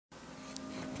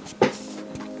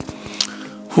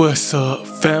What's up,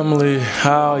 family?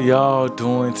 How y'all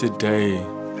doing today?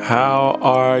 How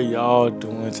are y'all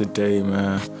doing today,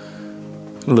 man?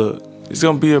 Look, it's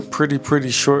gonna be a pretty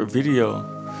short video,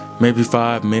 maybe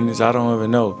 5 minutes, I don't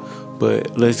even know.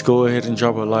 But let's go ahead and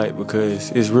drop a like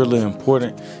because it's really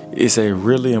important. It's a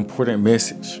really important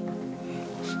message.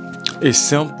 It's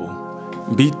simple.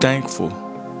 Be thankful.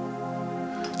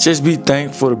 Just be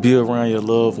thankful to be around your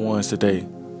loved ones today.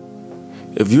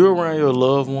 If you're around your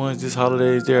loved ones this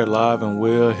holidays, they're alive and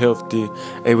well, healthy,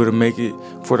 able to make it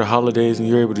for the holidays, and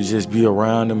you're able to just be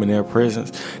around them in their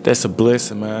presence, that's a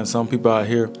blessing, man. Some people out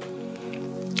here,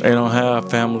 they don't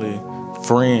have family,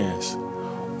 friends,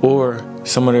 or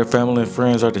some of their family and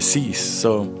friends are deceased.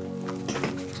 So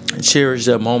cherish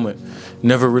that moment.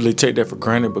 Never really take that for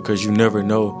granted because you never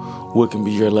know what can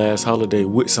be your last holiday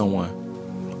with someone.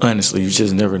 Honestly, you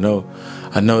just never know.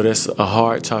 I know that's a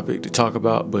hard topic to talk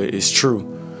about, but it's true.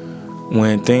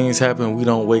 When things happen, we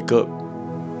don't wake up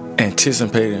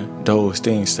anticipating those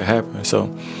things to happen.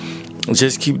 So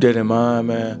just keep that in mind,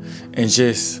 man, and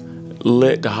just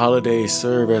let the holidays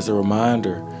serve as a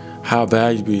reminder how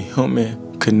valuable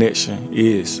human connection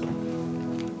is.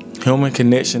 Human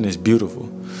connection is beautiful.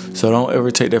 So don't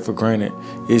ever take that for granted.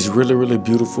 It's really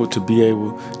beautiful to be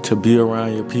able to be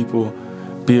around your people,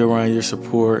 be around your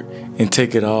support, and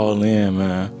take it all in,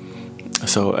 man.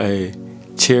 So, hey,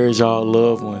 cherish y'all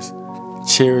loved ones.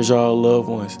 Cherish y'all loved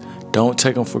ones. Don't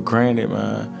take them for granted,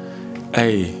 man.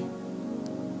 Hey,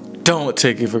 don't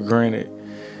take it for granted.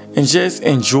 And just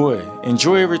enjoy.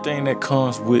 Enjoy everything that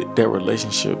comes with that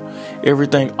relationship.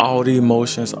 Everything, all the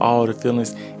emotions, all the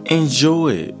feelings. Enjoy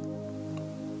it.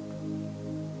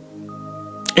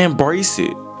 Embrace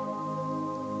it.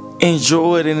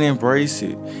 Enjoy it and embrace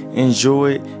it.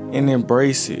 Enjoy it and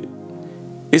embrace it.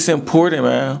 It's important,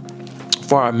 man.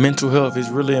 For our mental health, it's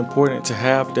really important to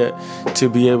have that, to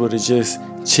be able to just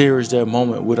cherish that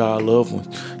moment with our loved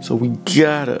ones. So we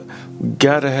gotta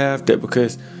have that,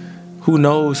 because who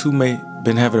knows who may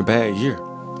been having a bad year.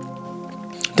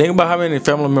 Think about how many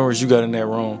family members you got in that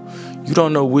room. You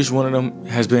don't know which one of them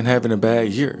has been having a bad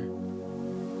year.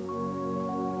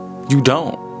 You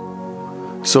don't.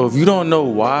 So if you don't know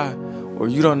why, or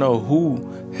you don't know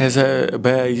who has had a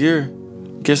bad year,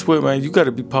 guess what, man? You got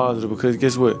to be positive, because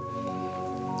guess what?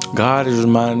 God is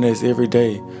reminding us every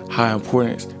day how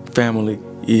important family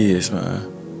is,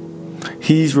 man.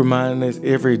 He's reminding us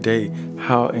every day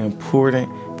how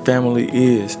important family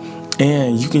is.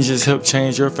 And you can just help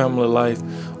change your family life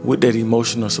with that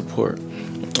emotional support.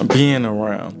 Being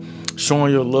around.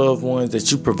 Showing your loved ones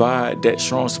that you provide that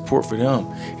strong support for them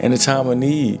in a time of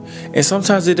need. And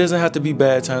sometimes it doesn't have to be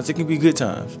bad times. It can be good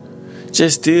times.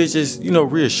 Just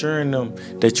reassuring them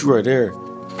that you are there.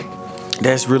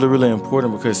 That's really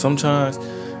important, because sometimes,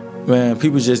 man,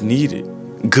 people just need it.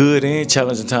 Good and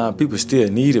challenging time, people still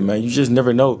need it, man. You just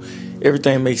never know.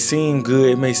 Everything may seem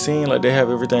good. It may seem like they have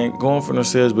everything going for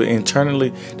themselves, but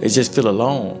internally, they just feel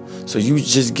alone. So you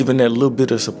just giving that little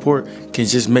bit of support can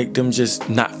just make them just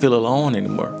not feel alone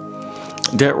anymore.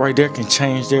 That right there can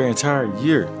change their entire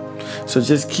year. So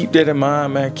just keep that in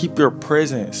mind, man. Keep your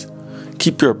presence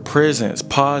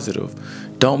positive.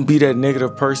 Don't be that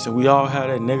negative person. We all have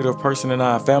that negative person in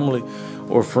our family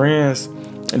or friends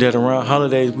that around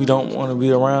holidays we don't want to be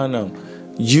around them.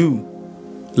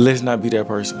 Let's not be that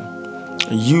person.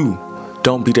 You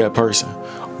don't be that person.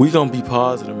 We gonna be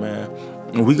positive, man.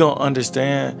 And we gonna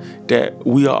understand that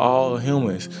we are all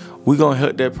humans. We gonna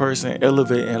help that person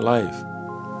elevate in life.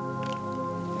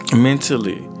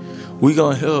 Mentally, we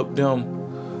gonna help them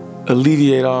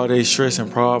alleviate all their stress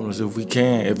and problems if we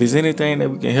can. If there's anything that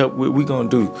we can help with, we gonna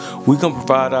do. We gonna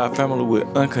provide our family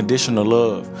with unconditional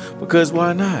love. Because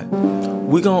why not?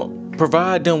 We gonna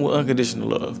provide them with unconditional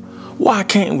love. Why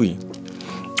can't we?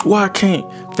 Why can't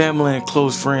family and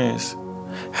close friends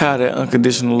have that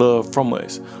unconditional love from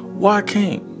us? Why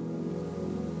can't?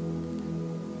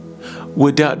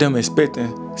 Without them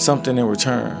expecting something in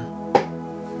return.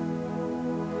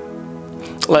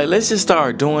 Like, let's just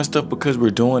start doing stuff because we're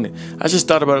doing it. I just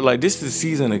thought about it like this is the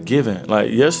season of giving.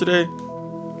 Like yesterday,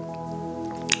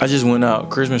 I just went out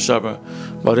Christmas shopping,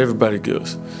 bought everybody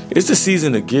gifts. It's the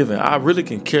season of giving. I really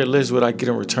can care less what I get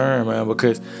in return, man,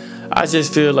 because I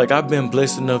just feel like I've been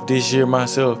blessed enough this year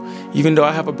myself. Even though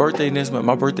I have a birthday next month,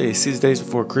 my birthday is 6 days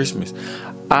before Christmas.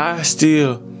 I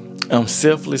still am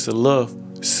selfless enough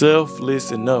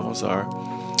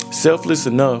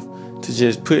to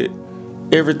just put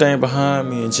everything behind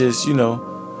me and just,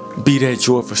 be that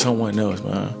joy for someone else,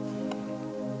 man.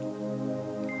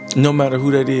 No matter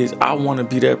who that is, I want to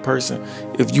be that person.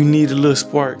 If you need a little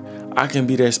spark, I can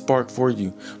be that spark for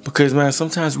you. Because, man,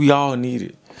 sometimes we all need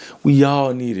it. We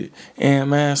all need it. And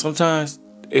man, sometimes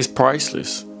it's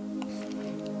priceless.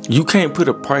 You can't put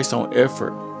a price on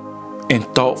effort and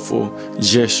thoughtful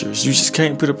gestures. You just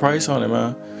can't put a price on it,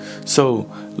 man. So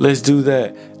let's do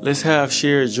that. Let's have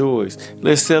shared joys.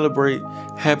 Let's celebrate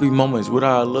happy moments with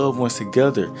our loved ones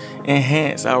together.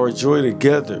 Enhance our joy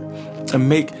together and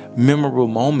make memorable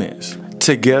moments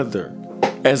together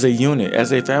as a unit,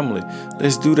 as a family.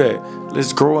 Let's do that.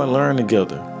 Let's grow and learn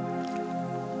together.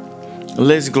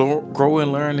 Let's grow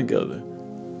and learn together.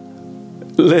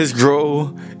 Let's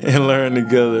grow and learn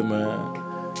together, man.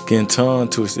 Getting tongue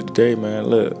twisted today, man.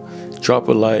 Look, drop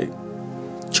a like.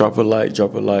 Drop a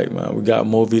like, man. We got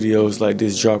more videos like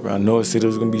this dropping. I know it said it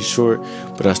was going to be short,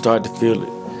 but I started to feel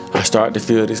it. I started to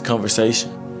feel this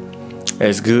conversation.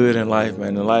 It's good in life,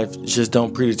 man. In life, just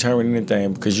don't predetermine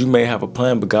anything, because you may have a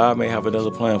plan, but God may have another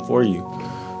plan for you.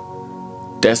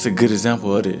 That's a good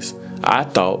example of this. I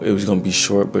thought it was going to be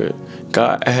short, but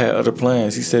God had other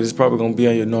plans. He said it's probably going to be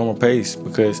on your normal pace,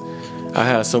 because I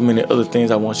have so many other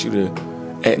things I want you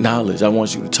to acknowledge. I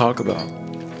want you to talk about.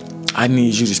 I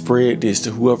need you to spread this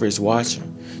to whoever is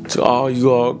watching. To all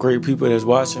you all great people that's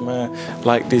watching, man,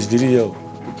 like this video,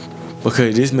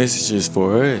 because this message is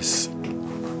for us.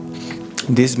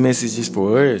 This message is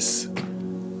for us.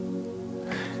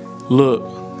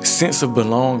 Look, sense of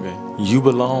belonging. You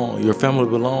belong. Your family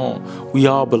belong. We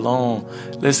all belong.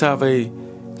 Let's have a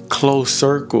close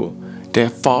circle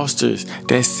that fosters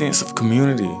that sense of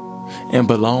community and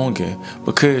belonging,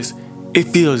 because it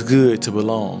feels good to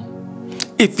belong.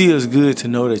 It feels good to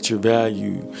know that you're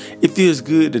valued. It feels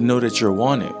good to know that you're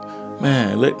wanted.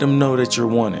 Man, let them know that you're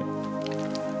wanted.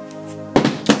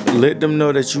 Let them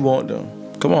know that you want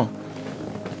them. Come on.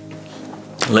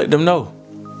 Let them know.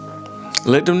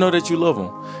 Let them know that you love them.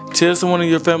 Tell someone in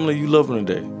your family you love them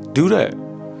today. Do that.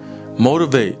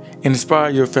 Motivate and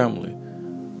inspire your family.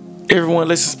 Everyone,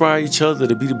 let's inspire each other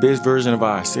to be the best version of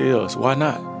ourselves. Why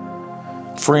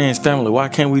not? Friends, family, why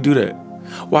can't we do that?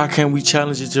 Why can't we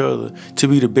challenge each other to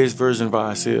be the best version of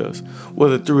ourselves?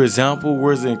 Whether through example,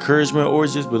 words of encouragement, or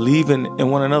just believing in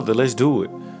one another, let's do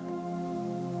it.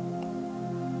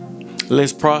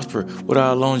 Let's prosper with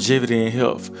our longevity and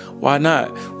health. Why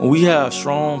not? When we have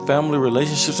strong family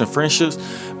relationships and friendships,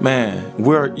 man,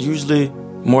 we're usually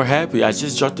more happy. I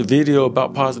just dropped a video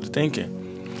about positive thinking.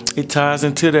 It ties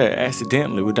into that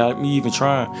accidentally without me even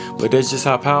trying. But that's just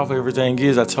how powerful everything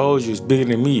is. I told you, it's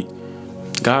bigger than me.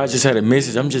 God just had a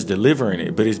message. I'm just delivering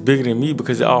it. But it's bigger than me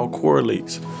because it all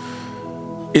correlates.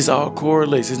 It all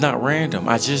correlates. It's not random.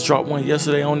 I just dropped one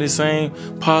yesterday on this same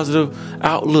positive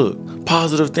outlook,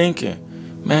 positive thinking.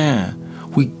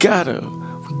 Man, we gotta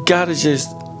just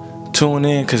tune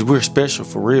in, because we're special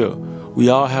for real. We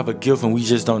all have a gift and we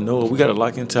just don't know it. We gotta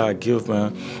lock into our gift,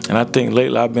 man. And I think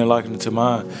lately I've been locking into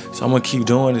mine. So I'm gonna keep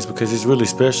doing this because it's really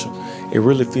special. It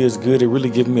really feels good. It really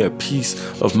gives me a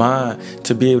peace of mind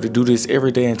to be able to do this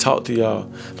every day and talk to y'all.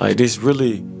 Like this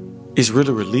really, it's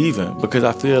really relieving, because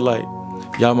I feel like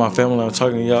y'all, my family, I'm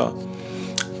talking to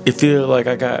y'all. It feels like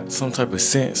I got some type of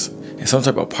sense and some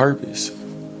type of purpose.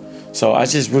 So I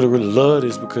just really love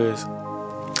this, because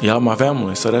y'all my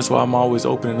family. So that's why I'm always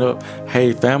opening up,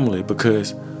 hey family,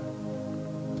 because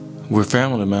we're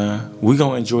family, man. We're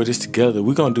going to enjoy this together.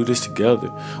 We're going to do this together.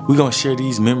 We're going to share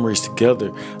these memories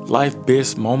together. Life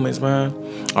best moments, man,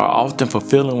 are often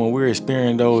fulfilling when we're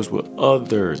experiencing those with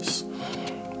others.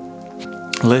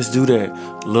 Let's do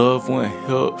that. Love one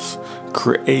helps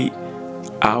create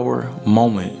our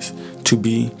moments to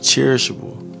be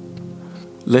cherishable.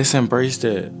 Let's embrace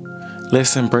that.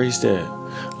 Let's embrace that.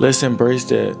 Let's embrace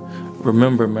that.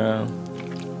 Remember, man,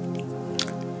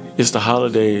 it's the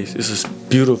holidays. It's a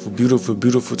beautiful, beautiful,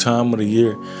 beautiful time of the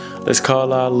year. Let's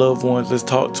call our loved ones. Let's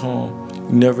talk to them.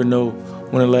 You never know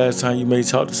when the last time you may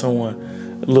talk to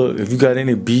someone. Look, if you got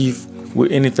any beef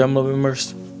with any family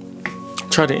members,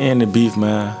 try to end the beef,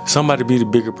 man. Somebody be the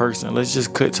bigger person. Let's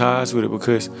just cut ties with it,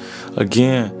 because,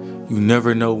 again, you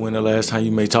never know when the last time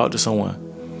you may talk to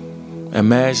someone.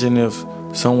 Imagine if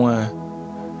someone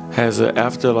has an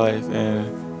afterlife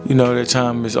and, you know, their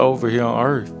time is over here on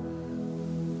earth.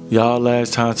 Y'all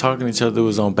last time talking to each other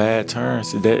was on bad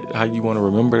terms. Is that how you want to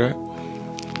remember that?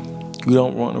 You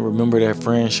don't want to remember that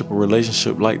friendship or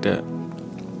relationship like that.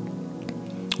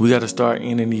 We got to start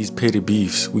ending these petty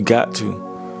beefs. We got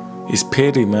to. It's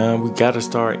petty, man. We got to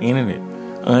start ending it.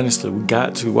 Honestly, we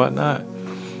got to. Why not?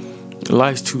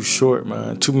 Life's too short,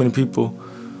 man. Too many people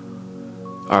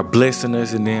are blessing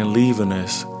us and then leaving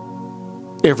us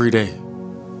every day.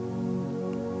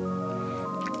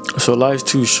 So life's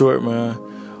too short, man.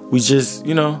 We just,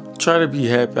 you know, try to be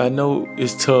happy. I know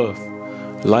it's tough.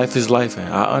 Life is life, and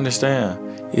I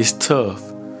understand it's tough.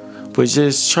 But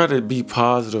just try to be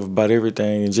positive about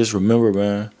everything and just remember,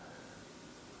 man,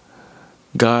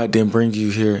 God didn't bring you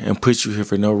here and put you here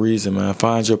for no reason, man.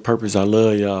 Find your purpose. I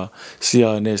love y'all. See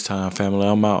y'all next time, family.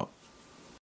 I'm out.